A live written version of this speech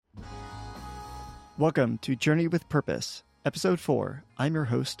Welcome to Journey with Purpose, Episode 4. I'm your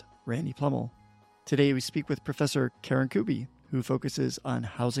host, Randy Plummel. Today we speak with Professor Karen Kubey, who focuses on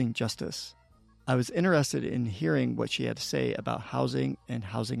housing justice. I was interested in hearing what she had to say about housing and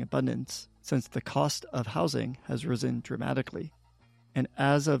housing abundance, since the cost of housing has risen dramatically. And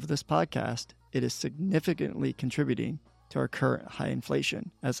as of this podcast, it is significantly contributing to our current high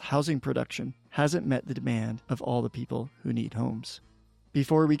inflation, as housing production hasn't met the demand of all the people who need homes.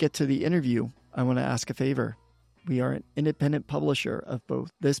 Before we get to the interview, I want to ask a favor. We are an independent publisher of both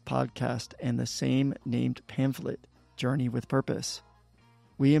this podcast and the same named pamphlet, Journey with Purpose.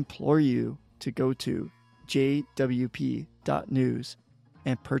 We implore you to go to jwp.news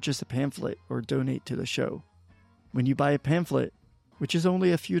and purchase a pamphlet or donate to the show. When you buy a pamphlet, which is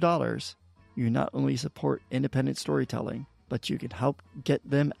only a few dollars, you not only support independent storytelling, but you can help get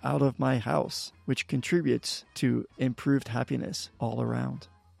them out of my house, which contributes to improved happiness all around.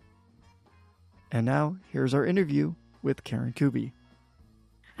 And now, here's our interview with Karen Kubey.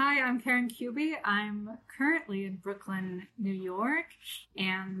 Hi, I'm Karen Kubey. I'm currently in Brooklyn, New York,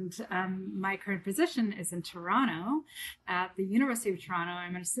 and my current position is in Toronto at the University of Toronto.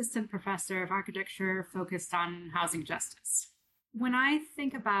 I'm an assistant professor of architecture focused on housing justice. When I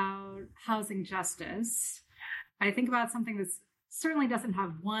think about housing justice, I think about something that certainly doesn't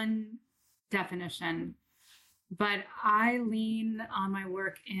have one definition, but I lean on my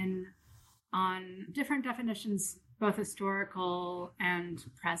work on different definitions, both historical and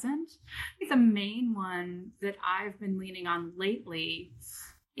present. The main one that I've been leaning on lately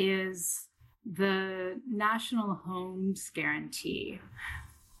is the National Homes Guarantee,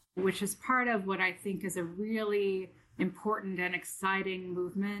 which is part of what I think is a really important and exciting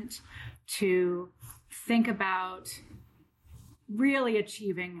movement to think about really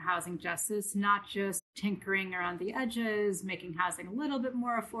achieving housing justice, not just tinkering around the edges, making housing a little bit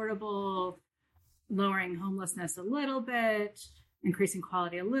more affordable, lowering homelessness a little bit, increasing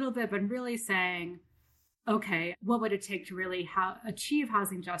quality a little bit, but really saying, okay, what would it take to really achieve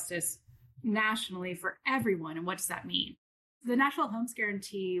housing justice nationally for everyone? And what does that mean? The National Homes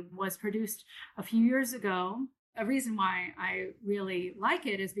Guarantee was produced a few years ago. A reason why I really like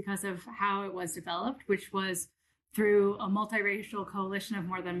it is because of how it was developed, which was through a multiracial coalition of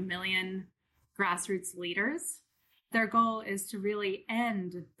more than 1 million grassroots leaders. Their goal is to really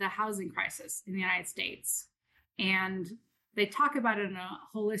end the housing crisis in the United States. And they talk about it in a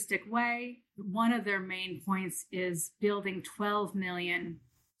holistic way. One of their main points is building 12 million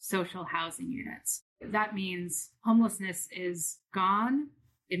social housing units. That means homelessness is gone.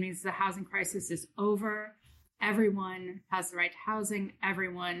 It means the housing crisis is over. Everyone has the right to housing.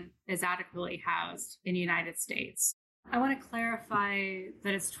 Everyone is adequately housed in the United States. I want to clarify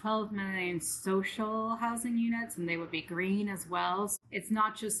that it's 12 million social housing units, and they would be green as well. It's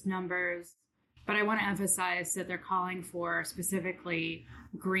not just numbers, but I want to emphasize that they're calling for specifically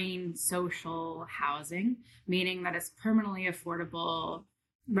green social housing, meaning that it's permanently affordable,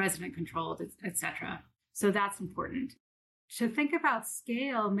 resident controlled, etc. So that's important. To think about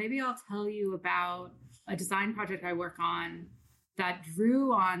scale, maybe I'll tell you about a design project I work on that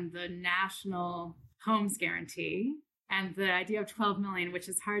drew on the National Homes Guarantee and the idea of 12 million, which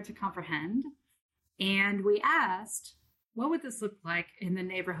is hard to comprehend. And we asked, what would this look like in the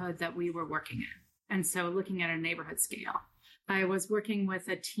neighborhood that we were working in? And so looking at a neighborhood scale, I was working with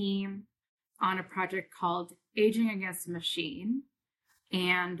a team on a project called Aging Against the Machine.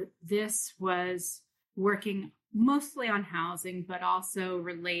 And this was working mostly on housing, but also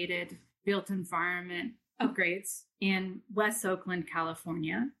related built environment upgrades in West Oakland,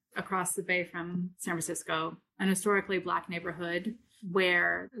 California, across the bay from San Francisco, an historically Black neighborhood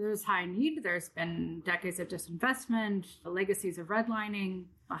where there's high need. There's been decades of disinvestment, the legacies of redlining,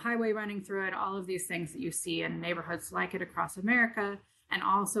 a highway running through it, all of these things that you see in neighborhoods like it across America, and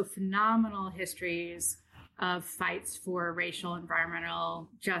also phenomenal histories of fights for racial, environmental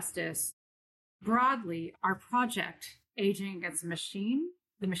justice. Broadly, our project, Aging Against the machine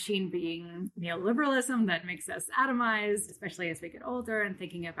being neoliberalism that makes us atomized, especially as we get older, and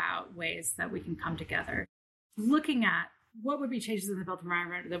thinking about ways that we can come together. Looking at what would be changes in the built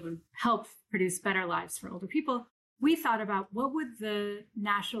environment that would help produce better lives for older people, we thought about what would the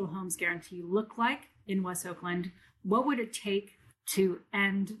National Homes Guarantee look like in West Oakland? What would it take to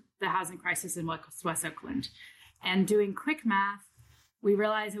end the housing crisis in West Oakland? And doing quick math, we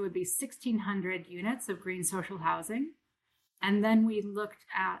realized it would be 1,600 units of green social housing. And then we looked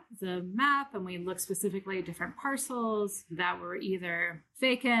at the map and we looked specifically at different parcels that were either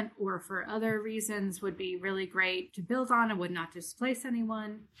vacant or for other reasons would be really great to build on and would not displace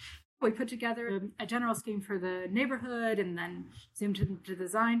anyone. We put together a general scheme for the neighborhood and then zoomed into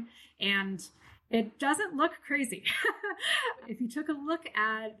design. And It doesn't look crazy. If you took a look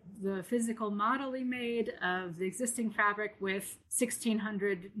at the physical model we made of the existing fabric with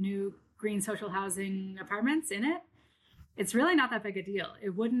 1,600 new green social housing apartments in it, it's really not that big a deal.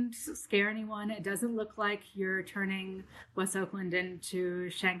 It wouldn't scare anyone. It doesn't look like you're turning West Oakland into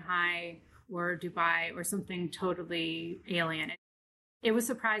Shanghai or Dubai or something totally alien. It was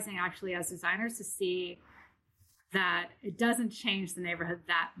surprising, actually, as designers to see that it doesn't change the neighborhood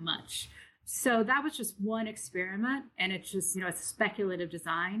that much. So that was just one experiment, and it's just, it's a speculative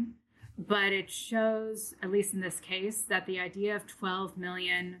design, but it shows, at least in this case, that the idea of 12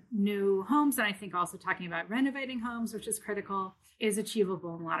 million new homes, and I think also talking about renovating homes, which is critical, is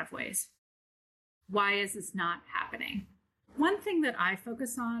achievable in a lot of ways. Why is this not happening? One thing that I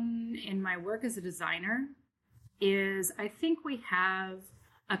focus on in my work as a designer is I think we have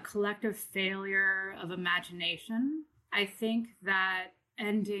a collective failure of imagination. I think that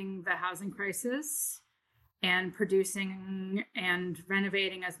ending the housing crisis and producing and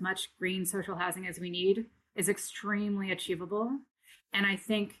renovating as much green social housing as we need is extremely achievable. And I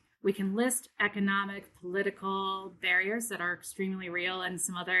think we can list economic, political barriers that are extremely real, and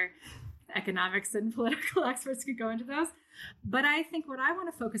some other economics and political experts could go into those. But I think what I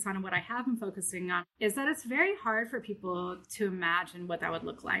want to focus on, and what I have been focusing on, is that it's very hard for people to imagine what that would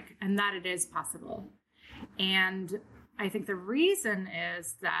look like, and that it is possible. And I think the reason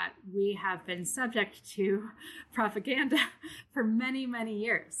is that we have been subject to propaganda for many, many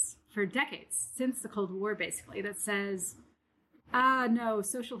years, for decades, since the Cold War, basically, that says, no,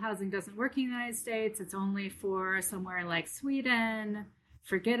 social housing doesn't work in the United States. It's only for somewhere like Sweden.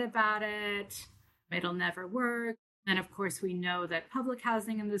 Forget about it. It'll never work. And of course, we know that public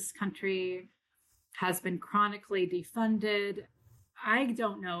housing in this country has been chronically defunded. I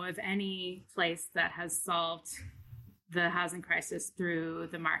don't know of any place that has solved the housing crisis through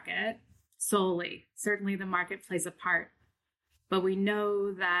the market solely. Certainly the market plays a part, but we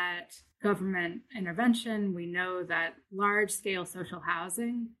know that government intervention, we know that large-scale social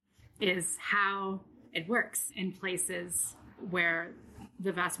housing is how it works in places where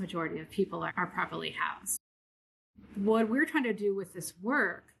the vast majority of people are properly housed. What we're trying to do with this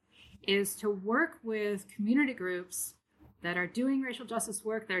work is to work with community groups that are doing racial justice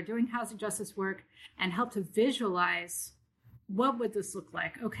work, that are doing housing justice work, and help to visualize, what would this look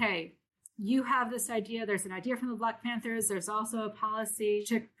like? Okay, you have this idea. There's an idea from the Black Panthers. There's also a policy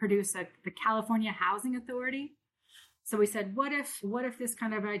to produce the California Housing Authority. So we said, what if this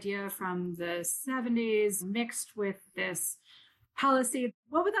kind of idea from the 70s mixed with this policy?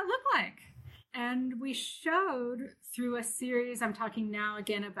 What would that look like? And we showed through a series, I'm talking now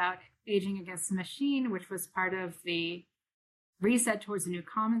again about Aging Against the Machine, which was part of the Reset Towards the New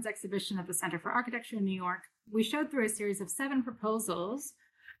Commons exhibition at the Center for Architecture in New York. We showed through a series of 7 proposals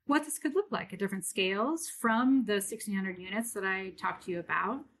what this could look like at different scales, from the 1,600 units that I talked to you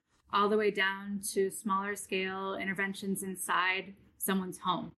about, all the way down to smaller scale interventions inside someone's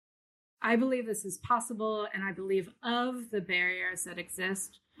home. I believe this is possible, and I believe of the barriers that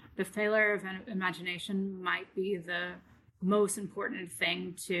exist, the failure of imagination might be the most important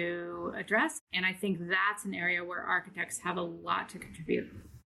thing to address. And I think that's an area where architects have a lot to contribute.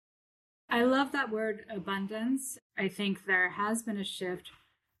 I love that word, abundance. I think there has been a shift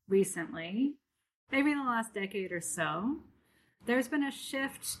recently, maybe in the last decade or so. There's been a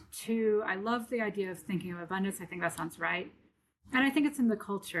shift to, I love the idea of thinking of abundance. I think that sounds right. And I think it's in the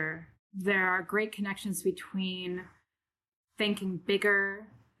culture. There are great connections between thinking bigger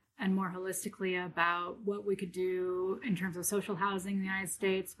and more holistically about what we could do in terms of social housing in the United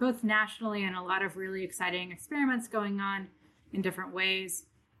States, both nationally, and a lot of really exciting experiments going on in different ways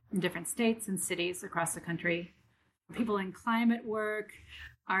in different states and cities across the country. People in climate work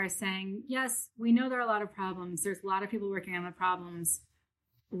are saying, yes, we know there are a lot of problems. There's a lot of people working on the problems.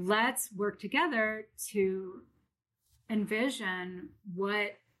 Let's work together to envision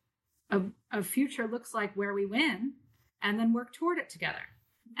what a future looks like where we win, and then work toward it together.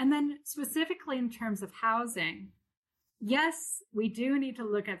 And then specifically in terms of housing, yes, we do need to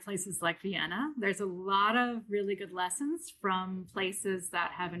look at places like Vienna. There's a lot of really good lessons from places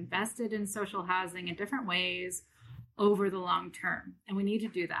that have invested in social housing in different ways over the long term, and we need to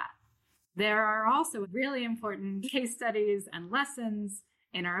do that. There are also really important case studies and lessons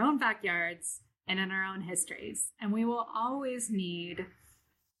in our own backyards and in our own histories, and we will always need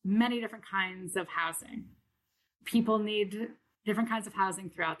many different kinds of housing. People need different kinds of housing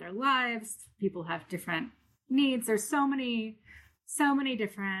throughout their lives. People have different needs. There's so many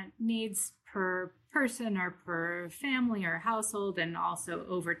different needs per person or per family or household, and also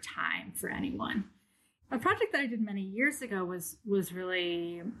over time for anyone. A project that I did many years ago was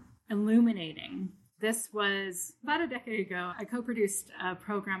really illuminating. This was about a decade ago. I co-produced a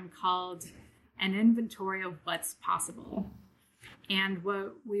program called An Inventory of What's Possible. And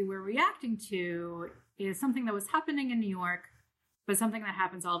what we were reacting to is something that was happening in New York, but something that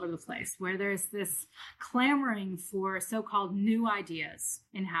happens all over the place, where there's this clamoring for so-called new ideas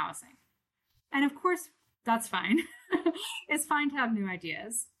in housing. And of course, that's fine. It's fine to have new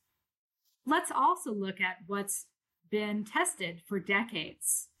ideas. Let's also look at what's been tested for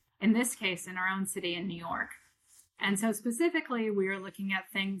decades, in this case, in our own city in New York. And so specifically, we were looking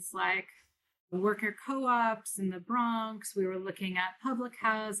at things like worker co-ops in the Bronx. We were looking at public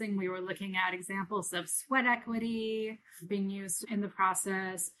housing. We were looking at examples of sweat equity being used in the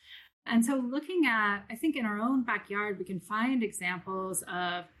process. And so looking at, I think in our own backyard, we can find examples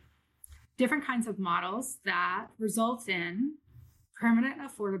of different kinds of models that result in permanent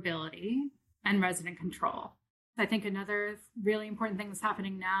affordability and resident control. I think another really important thing that's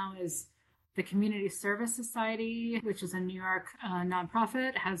happening now is the Community Service Society, which is a New York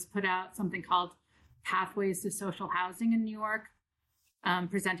nonprofit, has put out something called Pathways to Social Housing in New York,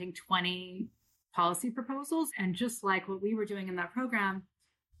 presenting 20 policy proposals. And just like what we were doing in that program,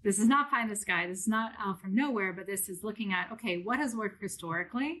 this is not pie in the sky. This is not out from nowhere, but this is looking at, okay, what has worked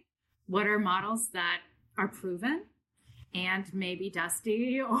historically? What are models that are proven and maybe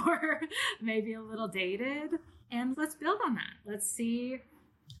dusty or maybe a little dated? And let's build on that. Let's see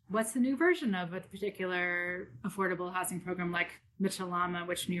what's the new version of a particular affordable housing program like Mitchell-Lama,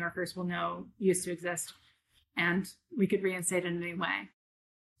 which New Yorkers will know used to exist, and we could reinstate it in a new way.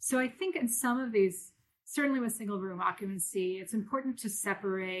 So I think in some of these, certainly with single room occupancy, it's important to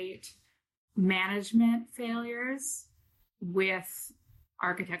separate management failures with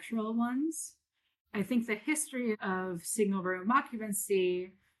architectural ones. I think the history of single room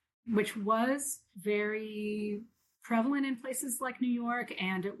occupancy, which was very prevalent in places like New York,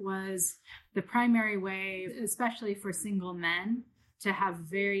 and it was the primary way, especially for single men, to have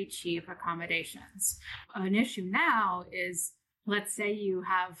very cheap accommodations. An issue now is, let's say you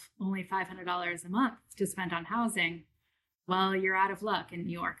have only $500 a month to spend on housing. Well, you're out of luck in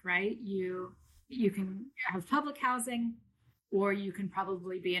New York, right? You can have public housing, or you can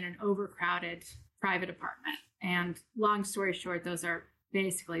probably be in an overcrowded private apartment. And long story short, those are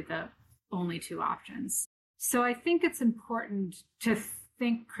basically the only two options. So I think it's important to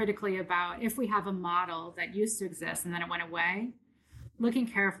think critically about, if we have a model that used to exist and then it went away, looking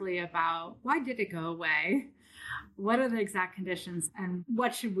carefully about, why did it go away? What are the exact conditions, and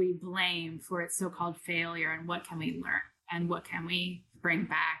what should we blame for its so-called failure, and what can we learn, and what can we bring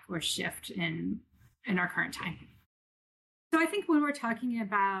back or shift in our current time? So I think when we're talking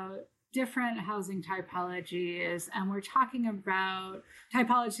about different housing typologies, and we're talking about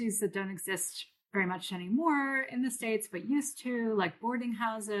typologies that don't exist very much anymore in the States, but used to, like boarding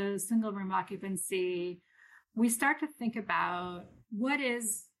houses, single room occupancy, we start to think about, what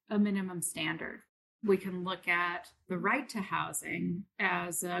is a minimum standard? We can look at the right to housing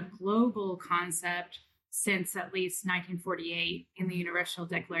as a global concept since at least 1948 in the Universal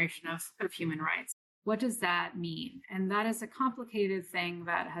Declaration of Human Rights. What does that mean? And that is a complicated thing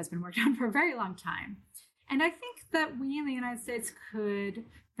that has been worked on for a very long time. And I think that we in the United States could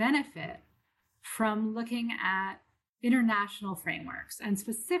benefit from looking at international frameworks. And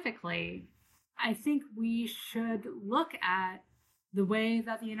specifically, I think we should look at the way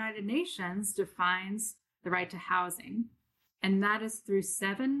that the United Nations defines the right to housing. And that is through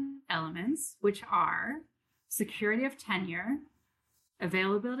 7 elements, which are security of tenure,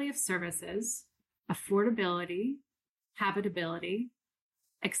 availability of services, affordability, habitability,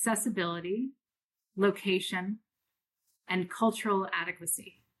 accessibility, location, and cultural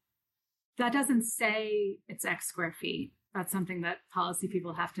adequacy. That doesn't say it's X square feet. That's something that policy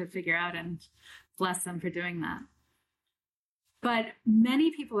people have to figure out, and bless them for doing that. But many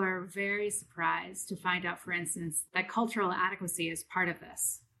people are very surprised to find out, for instance, that cultural adequacy is part of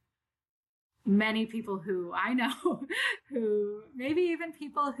this. Many people who I know, who maybe even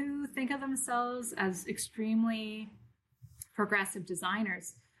people who think of themselves as extremely progressive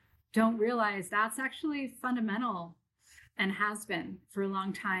designers, don't realize that's actually fundamental and has been for a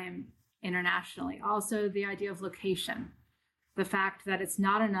long time internationally. Also, the idea of location, the fact that it's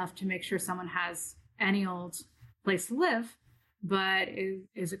not enough to make sure someone has any old place to live, but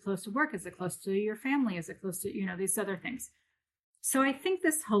is it close to work? Is it close to your family? Is it close to, these other things? So I think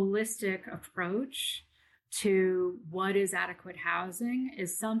this holistic approach to what is adequate housing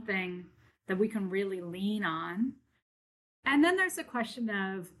is something that we can really lean on. And then there's the question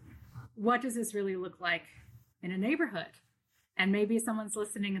of, what does this really look like in a neighborhood? And maybe someone's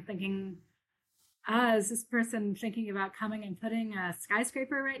listening and thinking, is this person thinking about coming and putting a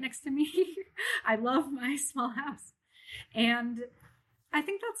skyscraper right next to me? I love my small house. And I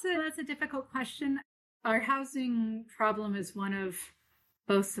think that's a difficult question. Our housing problem is one of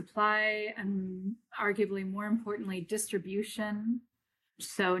both supply and arguably more importantly, distribution.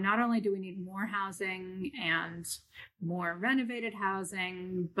 So not only do we need more housing and more renovated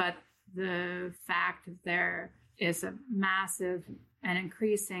housing, but the fact that there is a massive and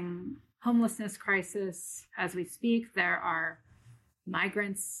increasing homelessness crisis as we speak. There are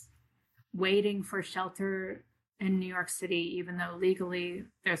migrants waiting for shelter in New York City, even though legally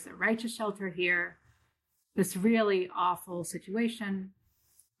there's the right to shelter here. This really awful situation.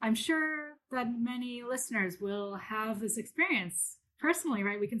 I'm sure that many listeners will have this experience personally,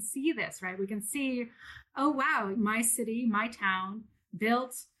 right? We can see this, right? We can see, oh, wow, my city, my town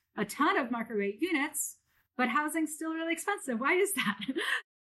built a ton of market rate units, but housing's still really expensive. Why is that?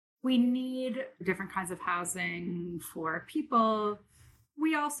 We need different kinds of housing for people.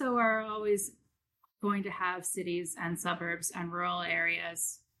 We also are always going to have cities and suburbs and rural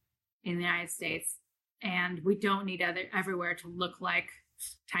areas in the United States. And we don't need everywhere to look like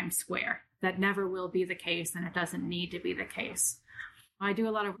Times Square. That never will be the case, and it doesn't need to be the case. I do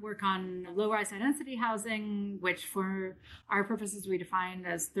a lot of work on low-rise high-density housing, which for our purposes we define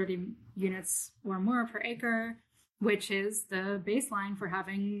as 30 units or more per acre, which is the baseline for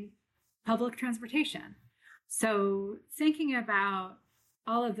having public transportation. So thinking about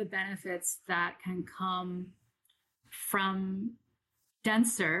all of the benefits that can come from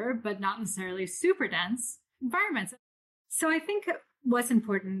denser, but not necessarily super dense environments. So I think what's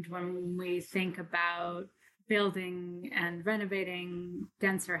important when we think about building and renovating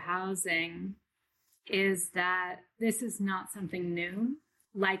denser housing is that this is not something new.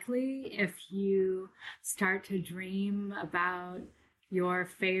 Likely, if you start to dream about your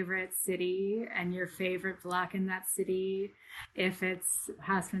favorite city and your favorite block in that city, if it's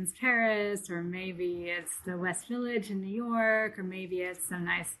Houseman's Terrace, or maybe it's the West Village in New York, or maybe it's some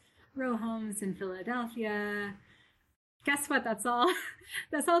nice row homes in Philadelphia, guess what? That's all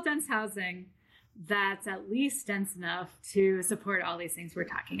dense housing that's at least dense enough to support all these things we're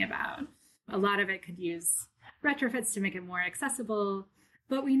talking about. A lot of it could use retrofits to make it more accessible,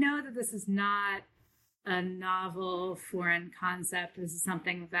 but we know that this is not a novel foreign concept. This is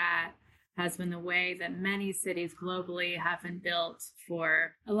something that has been the way that many cities globally have been built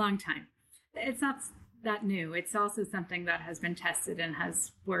for a long time. It's not that new. It's also something that has been tested and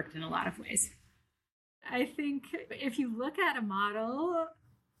has worked in a lot of ways. I think if you look at a model,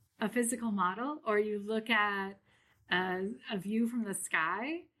 a physical model, or you look at a view from the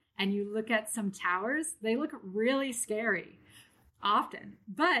sky and you look at some towers, they look really scary often.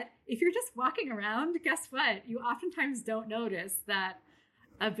 But if you're just walking around, guess what? You oftentimes don't notice that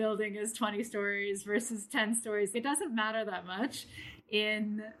a building is 20 stories versus 10 stories. It doesn't matter that much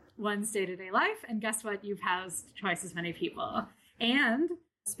in one's day-to-day life. And guess what? You've housed twice as many people. And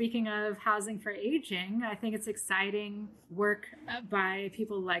speaking of housing for aging, I think it's exciting work by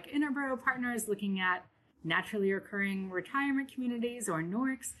people like Interborough Partners looking at naturally occurring retirement communities, or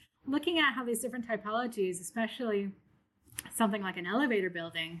NORCs, looking at how these different typologies, especially something like an elevator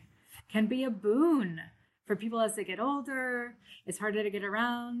building, can be a boon for people as they get older. It's harder to get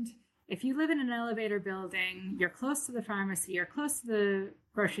around. If you live in an elevator building, you're close to the pharmacy, you're close to the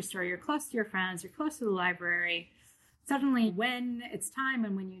grocery store, you're close to your friends, you're close to the library. Suddenly, when it's time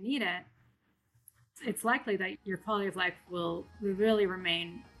and when you need it, it's likely that your quality of life will really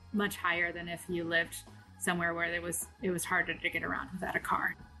remain much higher than if you lived somewhere where it was harder to get around without a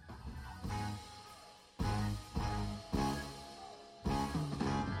car.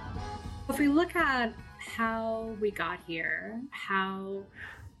 If we look at how we got here, how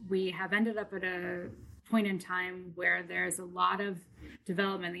we have ended up at a point in time where there's a lot of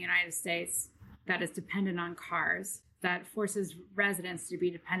development in the United States that is dependent on cars, that forces residents to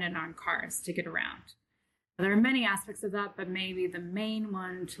be dependent on cars to get around. There are many aspects of that, but maybe the main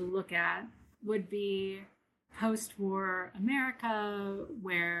one to look at would be post-war America,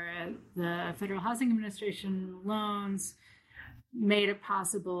 where the Federal Housing Administration loans made it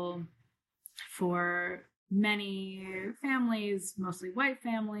possible for many families, mostly white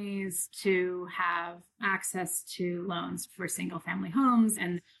families, to have access to loans for single-family homes,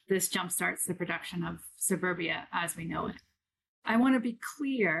 and this jumpstarts the production of suburbia as we know it. I want to be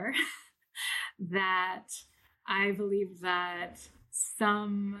clear that I believe that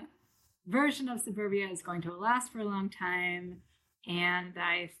some version of suburbia is going to last for a long time, and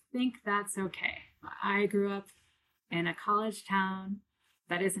I think that's okay. I grew up in a college town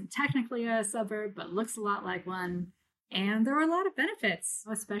that isn't technically a suburb, but looks a lot like one. And there are a lot of benefits,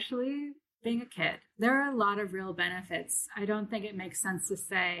 especially being a kid, there are a lot of real benefits. I don't think it makes sense to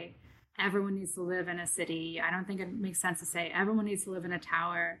say everyone needs to live in a city. I don't think it makes sense to say everyone needs to live in a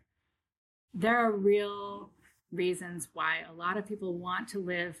tower. There are real reasons why a lot of people want to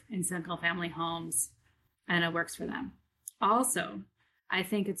live in single family homes, and it works for them. Also, I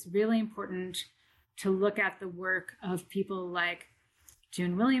think it's really important to look at the work of people like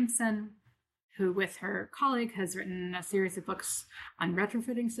June Williamson, who with her colleague has written a series of books on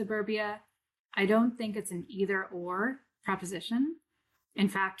retrofitting suburbia. I don't think it's an either or proposition. In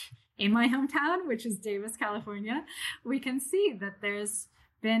fact, in my hometown, which is Davis, California, we can see that there's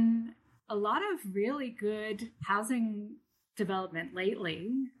been a lot of really good housing development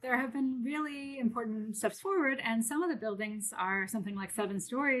lately. There have been really important steps forward, and some of the buildings are something like 7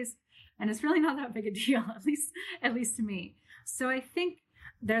 stories, and it's really not that big a deal, at least to me. So I think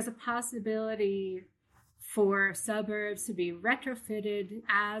there's a possibility for suburbs to be retrofitted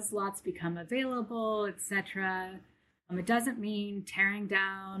as lots become available, etc. It doesn't mean tearing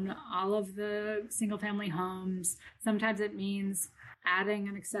down all of the single-family homes. Sometimes it means adding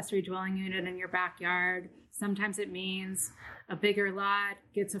an accessory dwelling unit in your backyard. Sometimes it means a bigger lot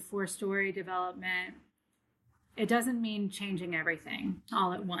gets a 4-story development. It doesn't mean changing everything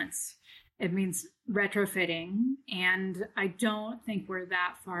all at once. It means retrofitting. And I don't think we're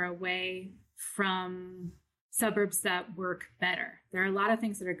that far away from suburbs that work better. There are a lot of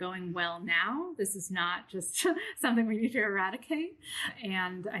things that are going well now. This is not just something we need to eradicate.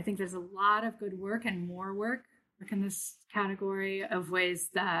 And I think there's a lot of good work and more work in this category of ways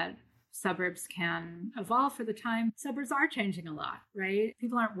that suburbs can evolve for the time. Suburbs are changing a lot, right?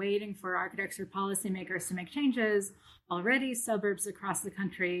 People aren't waiting for architects or policymakers to make changes. Already, suburbs across the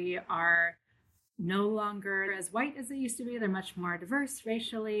country are no longer as white as they used to be. They're much more diverse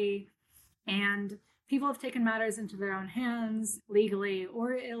racially. And people have taken matters into their own hands, legally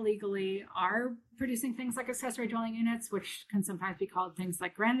or illegally, are producing things like accessory dwelling units, which can sometimes be called things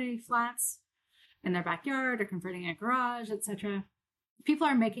like granny flats in their backyard or converting a garage, etc. People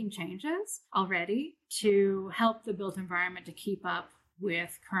are making changes already to help the built environment to keep up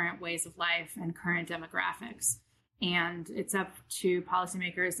with current ways of life and current demographics. And it's up to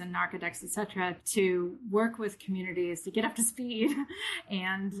policymakers and architects, etc., to work with communities to get up to speed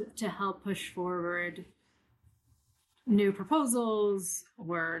and to help push forward new proposals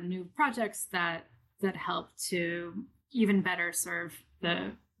or new projects that help to even better serve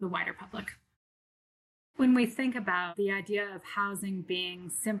the wider public. When we think about the idea of housing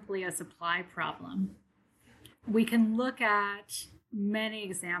being simply a supply problem, we can look at many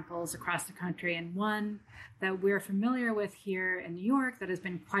examples across the country, and one that we're familiar with here in New York that has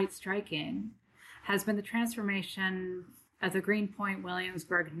been quite striking has been the transformation of the Greenpoint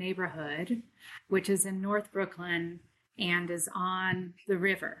Williamsburg neighborhood, which is in North Brooklyn and is on the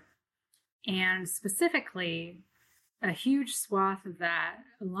river. And specifically, a huge swath of that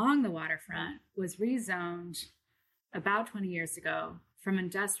along the waterfront was rezoned about 20 years ago from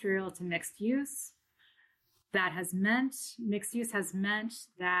industrial to mixed use. Mixed use has meant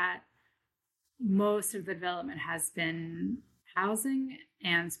that most of the development has been housing,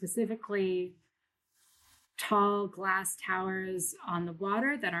 and specifically tall glass towers on the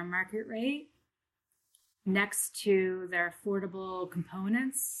water that are market rate next to their affordable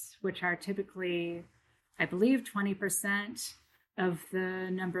components, which are typically, I believe, 20% of the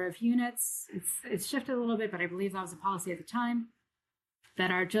number of units. It's shifted a little bit, but I believe that was a policy at the time,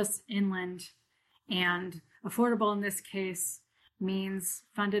 that are just inland. And affordable in this case means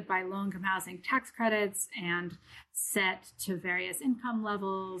funded by low-income housing tax credits and set to various income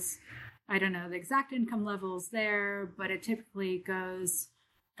levels. I don't know the exact income levels there, but it typically goes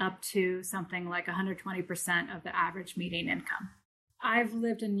up to something like 120% of the average median income. I've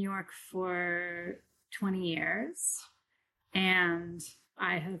lived in New York for 20 years, and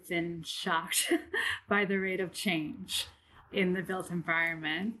I have been shocked by the rate of change in the built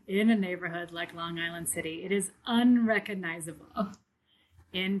environment in a neighborhood like Long Island City. It is unrecognizable.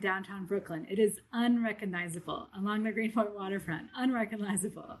 In downtown Brooklyn, it is unrecognizable. Along the Greenpoint waterfront,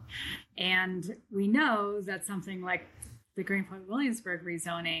 unrecognizable. And we know that something like the Greenpoint Williamsburg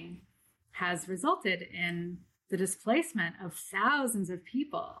rezoning has resulted in the displacement of thousands of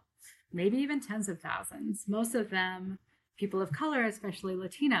people, maybe even tens of thousands, most of them people of color, especially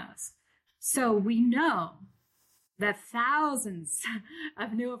Latinos. So we know that thousands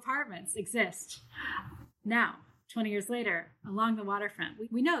of new apartments exist now, 20 years later, along the waterfront.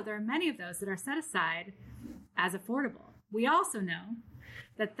 We know there are many of those that are set aside as affordable. We also know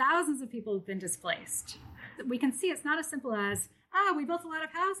that thousands of people have been displaced. We can see it's not as simple as, we built a lot of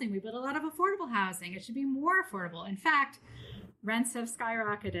housing. We built a lot of affordable housing. It should be more affordable. In fact, rents have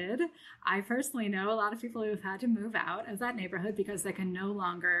skyrocketed. I personally know a lot of people who've had to move out of that neighborhood because they can no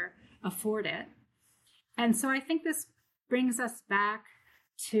longer afford it. And so I think this brings us back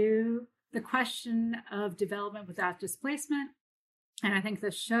to the question of development without displacement. And I think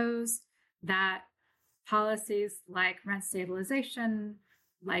this shows that policies like rent stabilization,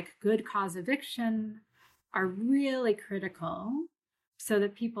 like good cause eviction, are really critical so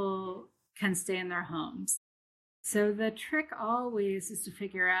that people can stay in their homes. So the trick always is to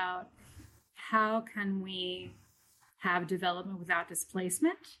figure out how can we have development without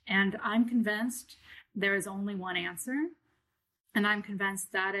displacement. And I'm convinced there is only one answer. And I'm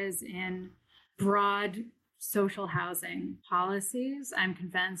convinced that is in broad social housing policies. I'm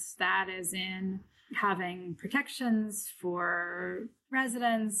convinced that is in having protections for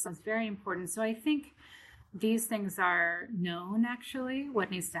residents. It's very important. So I think these things are known, actually, what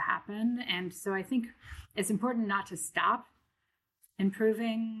needs to happen. And so I think it's important not to stop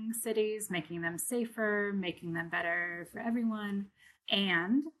improving cities, making them safer, making them better for everyone,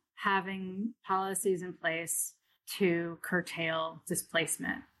 and having policies in place to curtail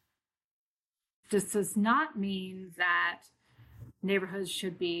displacement. This does not mean that neighborhoods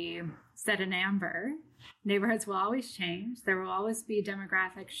should be set in amber. Neighborhoods will always change. There will always be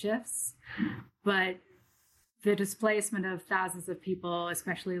demographic shifts, but the displacement of thousands of people,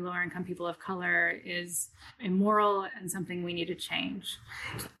 especially lower-income people of color, is immoral and something we need to change.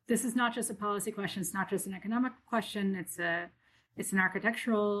 This is not just a policy question. It's not just an economic question. It's an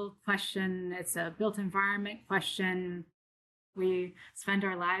architectural question. It's a built environment question. We spend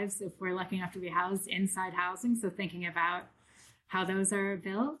our lives, if we're lucky enough to be housed, inside housing. So thinking about how those are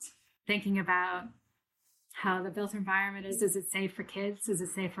built, thinking about how the built environment is. Is it safe for kids? Is it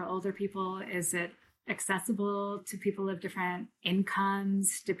safe for older people? Is it accessible to people of different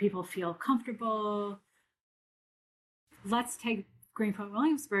incomes? Do people feel comfortable? Let's take Greenpoint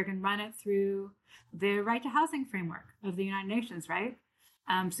Williamsburg and run it through the right to housing framework of the United Nations, right?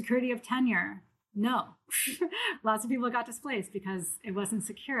 Security of tenure. No. Lots of people got displaced because it wasn't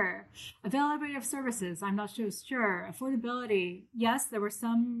secure. Availability of services, I'm not sure. Affordability, yes, there were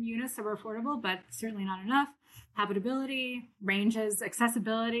some units that were affordable, but certainly not enough. Habitability, ranges,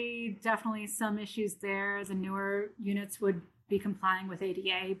 accessibility, definitely some issues there. The newer units would be complying with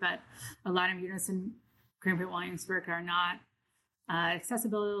ADA, but a lot of units in Greenpoint Williamsburg are not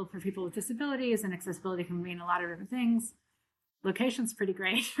accessible for people with disabilities, and accessibility can mean a lot of different things. Location's pretty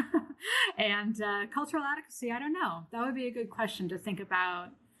great. And cultural adequacy, I don't know. That would be a good question to think about.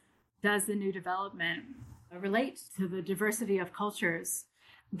 Does the new development relate to the diversity of cultures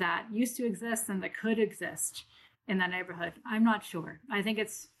that used to exist and that could exist in that neighborhood? I'm not sure. I think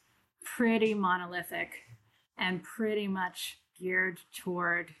it's pretty monolithic and pretty much geared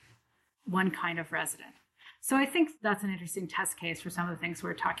toward one kind of resident. So I think that's an interesting test case for some of the things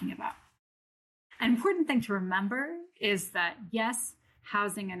we're talking about. An important thing to remember is that, yes,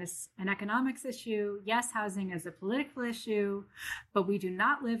 housing is an economics issue. Yes, housing is a political issue, but we do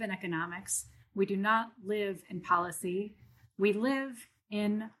not live in economics. We do not live in policy. We live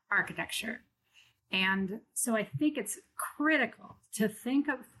in architecture. And so I think it's critical to think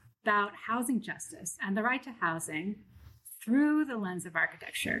about housing justice and the right to housing through the lens of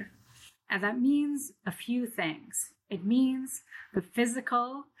architecture. And that means a few things. It means the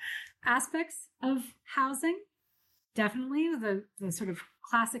physical aspects of housing. Definitely the sort of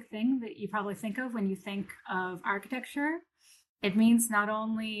classic thing that you probably think of when you think of architecture. It means not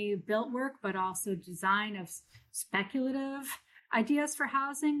only built work, but also design of speculative ideas for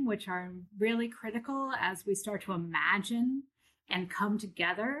housing, which are really critical as we start to imagine and come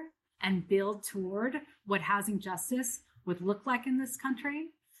together and build toward what housing justice would look like in this country.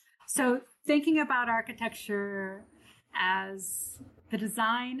 So thinking about architecture as the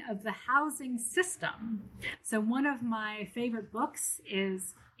design of the housing system. So one of my favorite books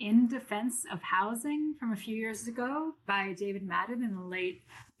is In Defense of Housing from a few years ago by David Madden and the late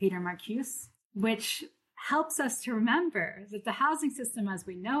Peter Marcuse, which helps us to remember that the housing system as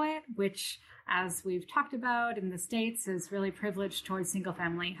we know it, which, as we've talked about in the States, is really privileged towards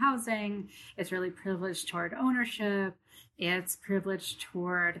single-family housing. It's really privileged toward ownership. It's privileged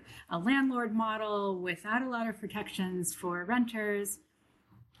toward a landlord model without a lot of protections for renters.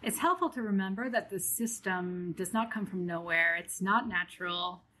 It's helpful to remember that the system does not come from nowhere. It's not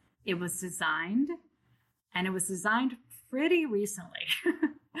natural. It was designed, and it was designed pretty recently.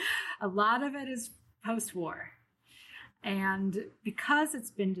 A lot of it is post-war. And because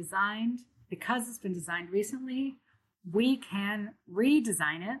it's been designed recently, we can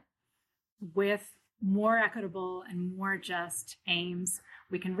redesign it with more equitable and more just aims,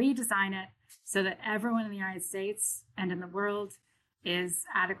 we can redesign it so that everyone in the United States and in the world is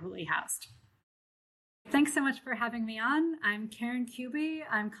adequately housed. Thanks so much for having me on. I'm Karen Kubey.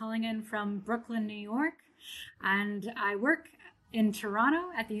 I'm calling in from Brooklyn, New York, and I work in Toronto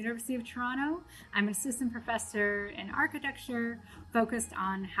at the University of Toronto. I'm an assistant professor in architecture focused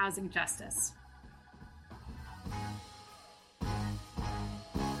on housing justice.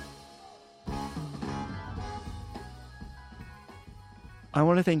 I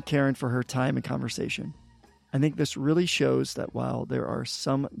want to thank Karen for her time and conversation. I think this really shows that while there are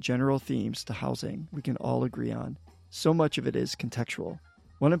some general themes to housing we can all agree on, so much of it is contextual.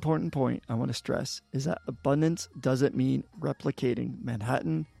 One important point I want to stress is that abundance doesn't mean replicating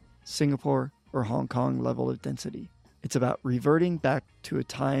Manhattan, Singapore, or Hong Kong level of density. It's about reverting back to a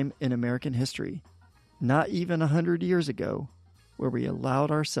time in American history, not even 100 years ago, where we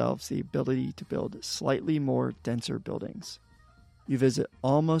allowed ourselves the ability to build slightly more denser buildings. You visit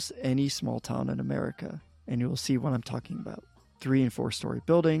almost any small town in America, and you will see what I'm talking about. 3- and 4-story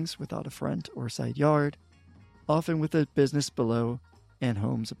buildings without a front or side yard, often with a business below and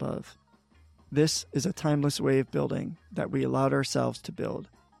homes above. This is a timeless way of building that we allowed ourselves to build.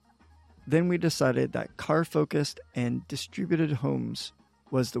 Then we decided that car-focused and distributed homes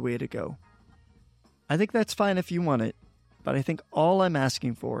was the way to go. I think that's fine if you want it, but I think all I'm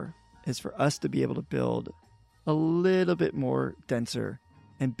asking for is for us to be able to build a little bit more denser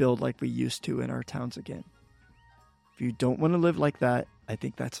and build like we used to in our towns again. If you don't want to live like that, I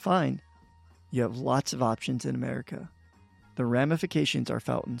think that's fine. You have lots of options in America. The ramifications are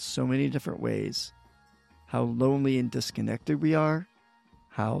felt in so many different ways. How lonely and disconnected we are,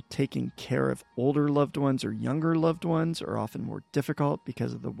 how taking care of older loved ones or younger loved ones are often more difficult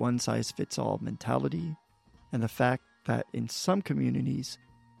because of the one-size-fits-all mentality, and the fact that in some communities,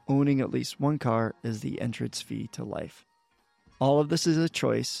 owning at least one car is the entrance fee to life. All of this is a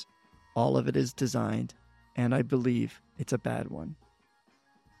choice, all of it is designed, and I believe it's a bad one.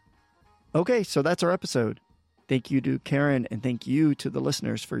 Okay, so that's our episode. Thank you to Karen, and thank you to the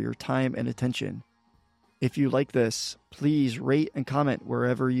listeners for your time and attention. If you like this, please rate and comment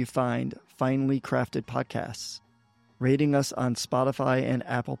wherever you find finely crafted podcasts. Rating us on Spotify and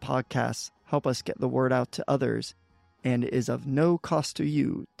Apple Podcasts help us get the word out to others and is of no cost to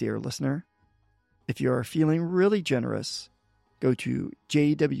you, dear listener. If you are feeling really generous, go to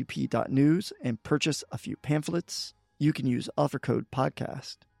jwp.news and purchase a few pamphlets. You can use offer code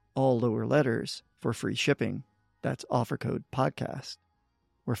podcast, all lower letters, for free shipping. That's offer code podcast.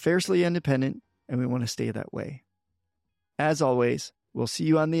 We're fiercely independent, and we want to stay that way. As always, we'll see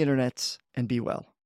you on the internets, and be well.